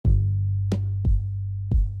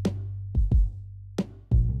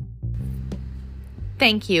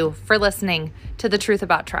Thank you for listening to The Truth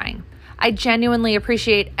About Trying. I genuinely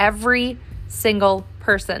appreciate every single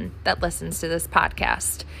person that listens to this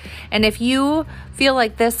podcast. And if you feel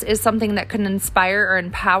like this is something that can inspire or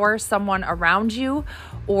empower someone around you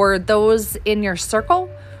or those in your circle,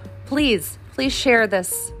 please share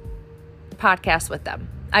this podcast with them.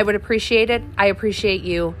 I would appreciate it. I appreciate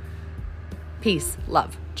you. Peace,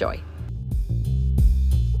 love, joy.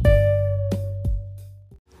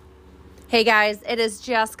 Hey guys, it is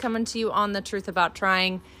Jess coming to you on The Truth About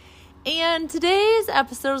Trying. And today's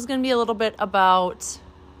episode is going to be a little bit about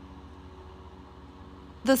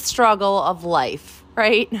the struggle of life,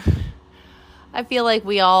 right? I feel like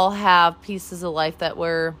we all have pieces of life that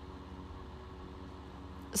we're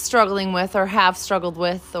struggling with or have struggled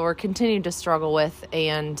with or continue to struggle with.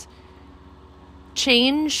 And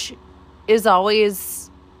change is always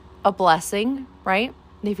a blessing, right?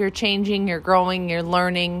 If you're changing, you're growing, you're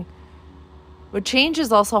learning. But change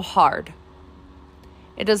is also hard.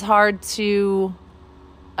 It is hard to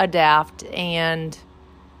adapt and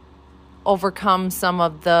overcome some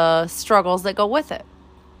of the struggles that go with it.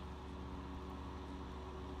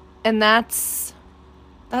 And that's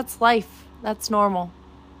life. That's normal.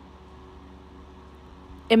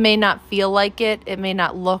 It may not feel like it. It may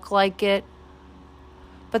not look like it.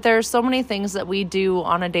 But there are so many things that we do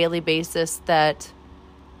on a daily basis that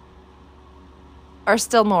are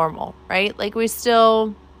still normal, right? Like we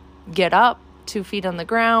still get up, 2 feet on the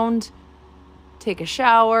ground, take a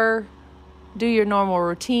shower, do your normal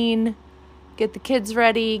routine, get the kids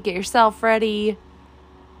ready, get yourself ready.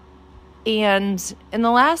 And in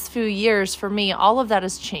the last few years, for me, all of that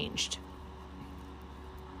has changed.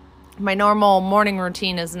 My normal morning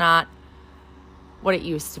routine is not what it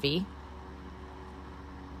used to be.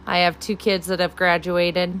 I have 2 kids that have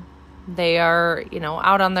graduated. They are,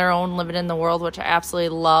 out on their own, living in the world, which I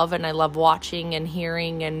absolutely love. And I love watching and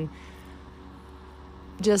hearing and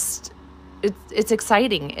just, it's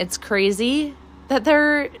exciting. It's crazy that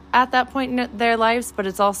they're at that point in their lives, but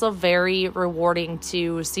it's also very rewarding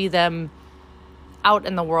to see them out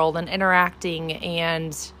in the world and interacting,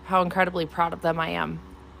 and how incredibly proud of them I am.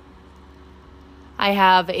 I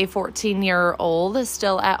have a 14-year-old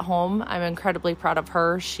still at home. I'm incredibly proud of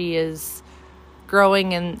her. She is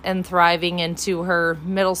growing and thriving into her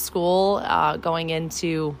middle school, going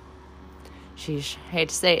into, I hate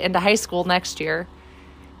to say, into high school next year.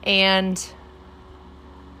 And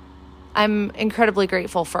I'm incredibly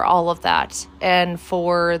grateful for all of that and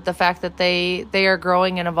for the fact that they are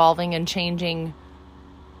growing and evolving and changing.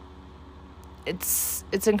 It's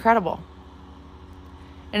incredible.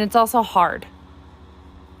 And it's also hard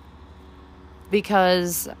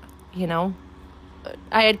because,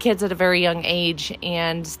 I had kids at a very young age,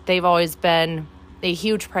 and they've always been a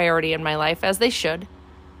huge priority in my life, as they should.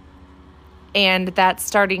 And that's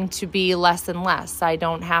starting to be less and less. I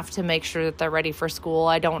don't have to make sure that they're ready for school.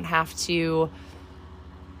 I don't have to,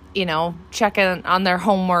 check in on their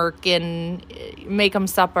homework and make them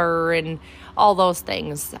supper and all those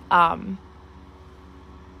things.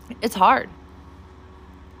 It's hard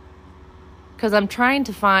because I'm trying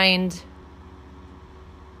to find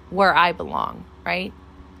where I belong. Right?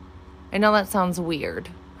 I know that sounds weird.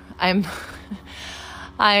 I'm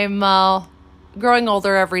growing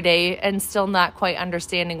older every day and still not quite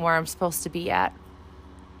understanding where I'm supposed to be at.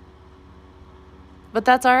 But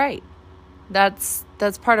that's all right. That's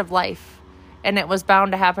part of life. And it was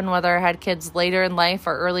bound to happen whether I had kids later in life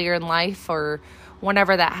or earlier in life or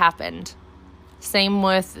whenever that happened. Same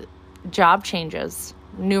with job changes,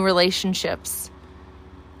 new relationships,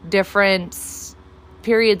 different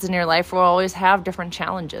periods in your life will always have different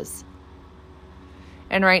challenges.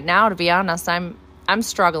 And right now, to be honest, I'm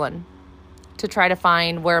struggling to try to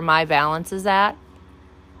find where my balance is at.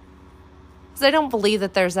 Because I don't believe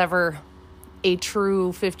that there's ever a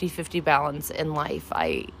true 50-50 balance in life.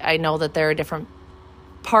 I know that there are different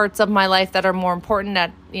parts of my life that are more important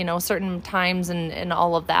at, certain times and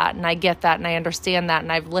all of that. And I get that and I understand that.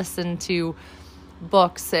 And I've listened to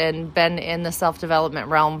books and been in the self-development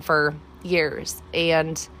realm for years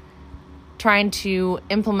and trying to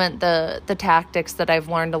implement the tactics that I've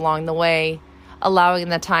learned along the way, allowing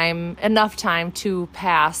enough time to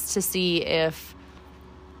pass to see if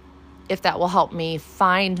that will help me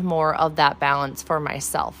find more of that balance for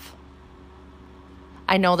myself.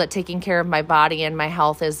 I know that taking care of my body and my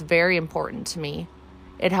health is very important to me.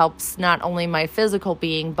 It helps not only my physical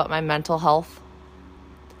being, but my mental health,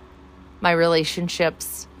 my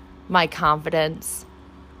relationships, my confidence.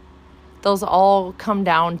 Those all come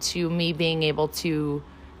down to me being able to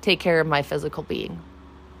take care of my physical being.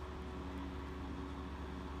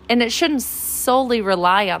 And it shouldn't solely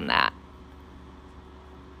rely on that.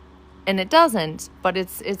 And it doesn't, but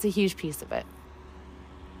it's a huge piece of it.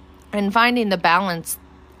 And finding the balance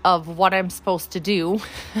of what I'm supposed to do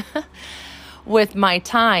with my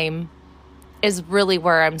time is really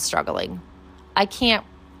where I'm struggling. I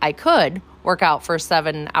could work out for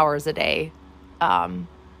 7 hours a day,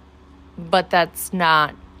 but that's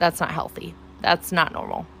not healthy. That's not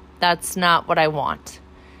normal. That's not what I want.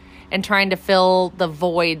 And trying to fill the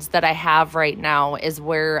voids that I have right now is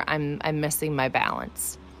where I'm missing my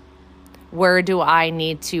balance. Where do I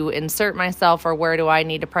need to insert myself, or where do I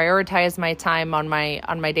need to prioritize my time on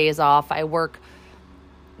my days off? I work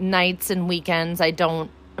nights and weekends. I'm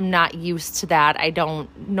not used to that. I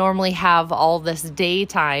don't normally have all this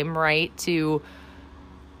daytime, right, to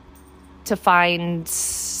find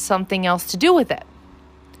something else to do with it.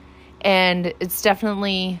 And it's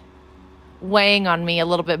definitely weighing on me a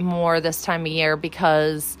little bit more this time of year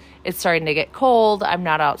because it's starting to get cold. I'm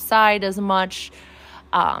not outside as much,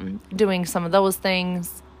 doing some of those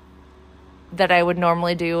things that I would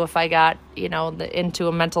normally do if I got, into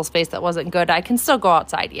a mental space that wasn't good. I can still go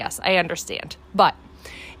outside. Yes, I understand, but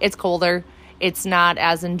it's colder. It's not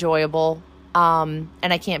as enjoyable. And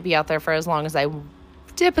I can't be out there for as long as I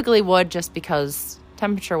typically would, just because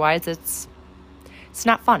temperature wise, it's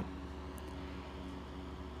not fun.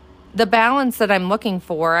 The balance that I'm looking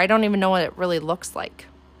for, I don't even know what it really looks like.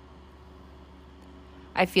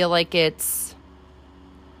 I feel like it's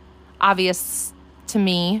obvious to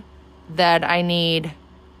me that I need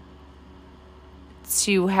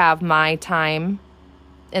to have my time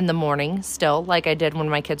in the morning still, like I did when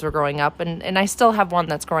my kids were growing up. And I still have one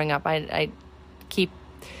that's growing up. I keep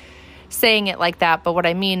saying it like that. But what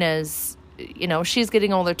I mean is, she's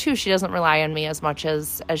getting older too. She doesn't rely on me as much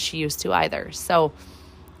as she used to either. So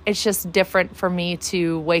it's just different for me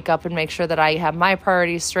to wake up and make sure that I have my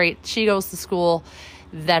priorities straight. She goes to school.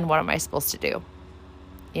 Then what am I supposed to do?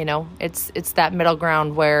 It's that middle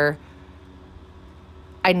ground where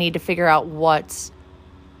I need to figure out what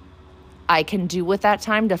I can do with that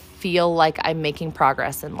time to feel like I'm making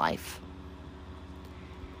progress in life.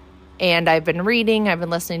 And I've been reading, I've been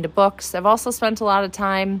listening to books. I've also spent a lot of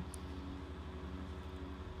time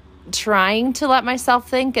trying to let myself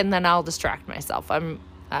think, and then I'll distract myself.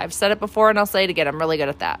 I've said it before and I'll say it again. I'm really good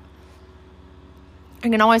at that. I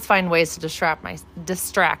can always find ways to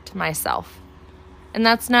distract myself. And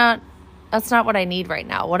that's not what I need right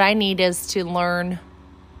now. What I need is to learn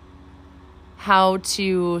how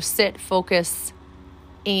to sit, focus,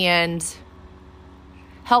 and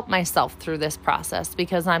help myself through this process,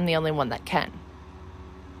 because I'm the only one that can.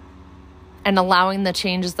 And allowing the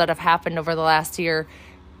changes that have happened over the last year,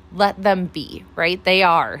 let them be, right? They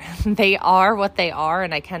are what they are,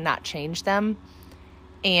 and I cannot change them.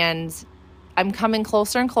 And I'm coming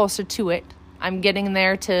closer and closer to it. I'm getting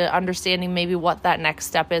there to understanding maybe what that next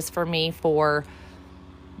step is for me for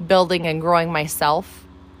building and growing myself.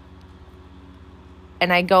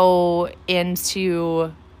 And I go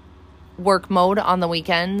into work mode on the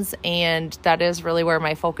weekends, and that is really where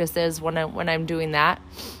my focus is when I'm doing that.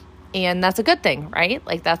 And that's a good thing, right?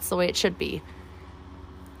 Like, that's the way it should be.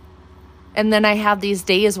 And then I have these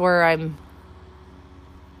days where I'm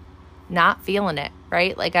not feeling it,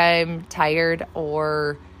 right? Like I'm tired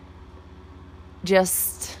or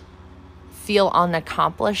just feel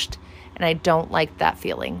unaccomplished, and I don't like that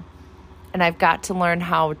feeling. And I've got to learn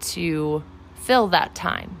how to fill that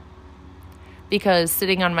time, because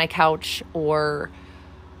sitting on my couch or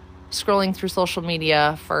scrolling through social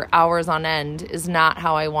media for hours on end is not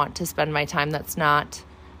how I want to spend my time. That's not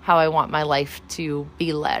how I want my life to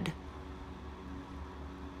be led.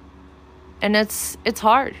 And it's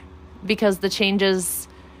hard, because the changes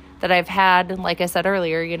that I've had, like I said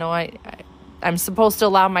earlier, I'm supposed to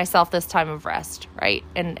allow myself this time of rest, right?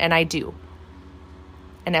 And I do.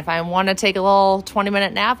 And if I want to take a little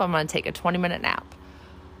 20-minute nap, I'm going to take a 20-minute nap.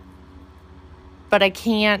 But I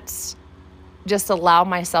can't just allow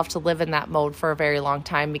myself to live in that mode for a very long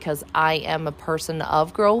time, because I am a person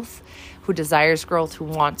of growth, who desires growth, who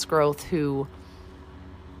wants growth, who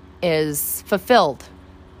is fulfilled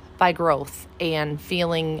by growth and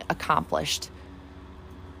feeling accomplished.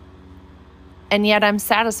 And yet I'm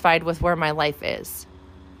satisfied with where my life is.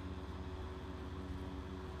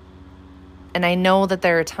 And I know that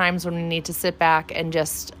there are times when we need to sit back and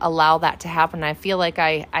just allow that to happen. I feel like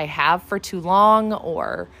I have for too long,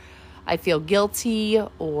 or I feel guilty,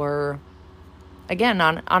 or again,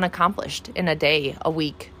 unaccomplished in a day, a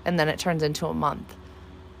week, and then it turns into a month.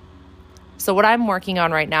 So what I'm working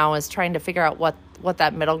on right now is trying to figure out what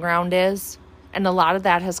that middle ground is. And a lot of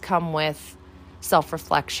that has come with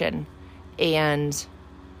self-reflection and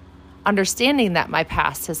understanding that my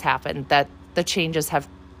past has happened, that the changes have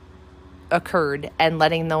occurred and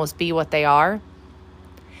letting those be what they are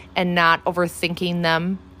and not overthinking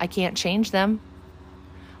them. I can't change them.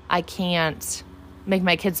 I can't make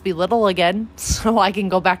my kids be little again, so I can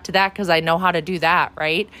go back to that because I know how to do that,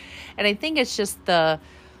 right? And I think it's just the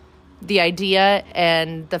idea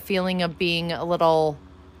and the feeling of being a little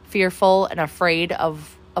fearful and afraid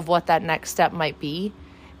of what that next step might be.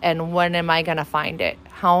 And when am I going to find it?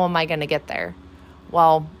 How am I going to get there?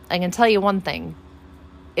 Well, I can tell you one thing.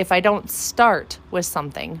 If I don't start with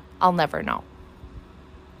something, I'll never know.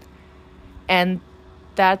 And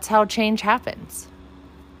that's how change happens.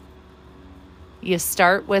 You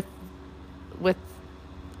start with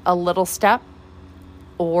a little step,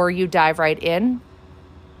 or you dive right in.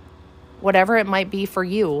 Whatever it might be for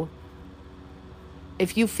you,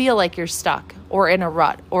 if you feel like you're stuck or in a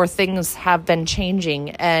rut or things have been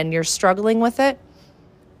changing and you're struggling with it,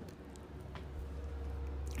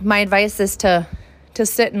 my advice is to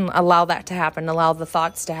sit and allow that to happen, allow the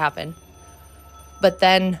thoughts to happen, but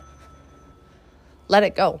then let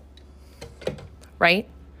it go, right?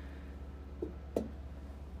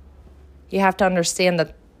 You have to understand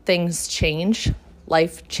that things change,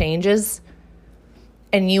 life changes,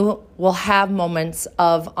 and you will have moments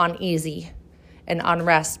of uneasy and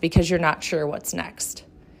unrest because you're not sure what's next.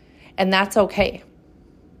 And that's okay.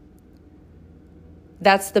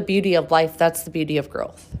 That's the beauty of life. That's the beauty of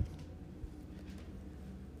growth.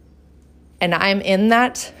 And I'm in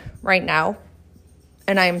that right now,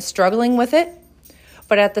 and I'm struggling with it,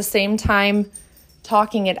 but at the same time,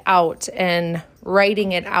 talking it out and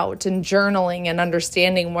writing it out and journaling and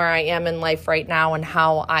understanding where I am in life right now and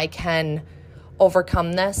how I can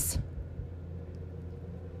overcome this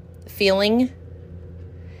feeling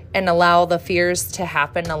and allow the fears to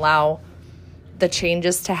happen, allow the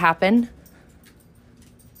changes to happen,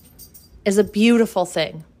 is a beautiful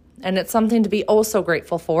thing. And it's something to be oh so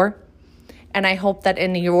grateful for. And I hope that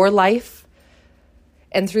in your life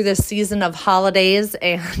and through this season of holidays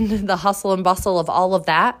and the hustle and bustle of all of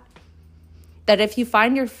that, that if you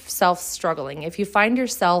find yourself struggling, if you find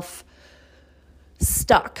yourself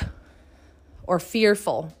stuck or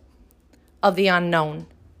fearful of the unknown,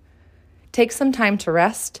 take some time to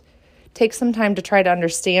rest. Take some time to try to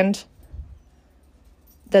understand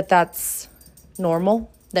that that's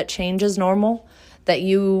normal, that change is normal, that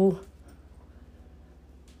you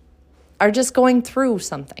are just going through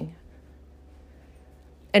something.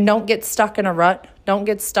 And don't get stuck in a rut. Don't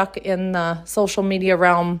get stuck in the social media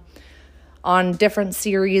realm on different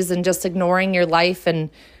series and just ignoring your life and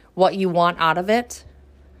what you want out of it.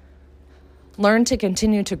 Learn to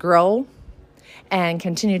continue to grow and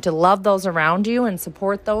continue to love those around you and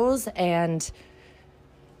support those. And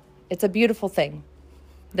it's a beautiful thing,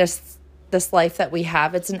 this life that we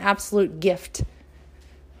have. It's an absolute gift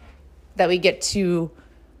that we get to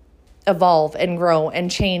evolve and grow and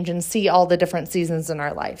change and see all the different seasons in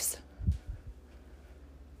our lives.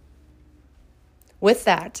 With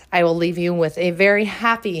that, I will leave you with a very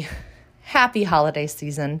happy holiday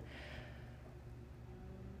season.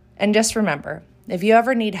 And just remember, if you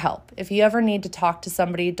ever need help, if you ever need to talk to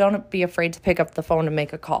somebody, don't be afraid to pick up the phone and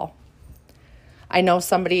make a call. I know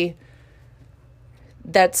somebody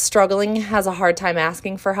that's struggling has a hard time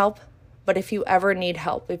asking for help, but if you ever need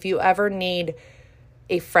help, if you ever need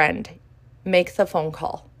a friend, make the phone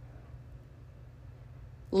call.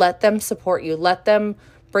 Let them support you. Let them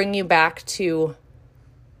bring you back to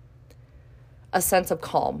a sense of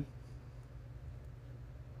calm.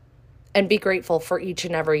 And be grateful for each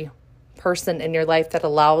and every person in your life that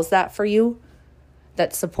allows that for you,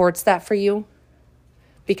 that supports that for you,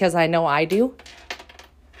 because I know I do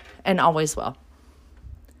and always will.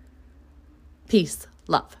 Peace,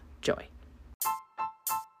 love, joy.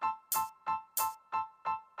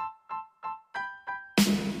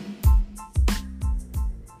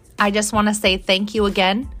 I just want to say thank you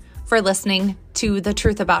again for listening to The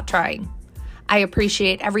Truth About Trying. I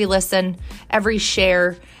appreciate every listen, every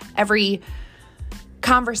share, every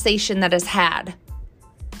conversation that is had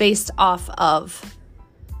based off of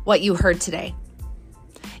what you heard today.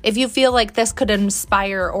 If you feel like this could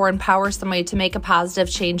inspire or empower somebody to make a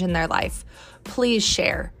positive change in their life, please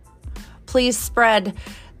share. Please spread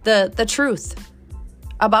the truth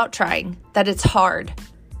about trying, that it's hard.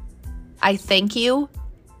 I thank you,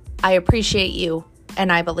 I appreciate you,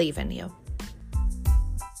 and I believe in you.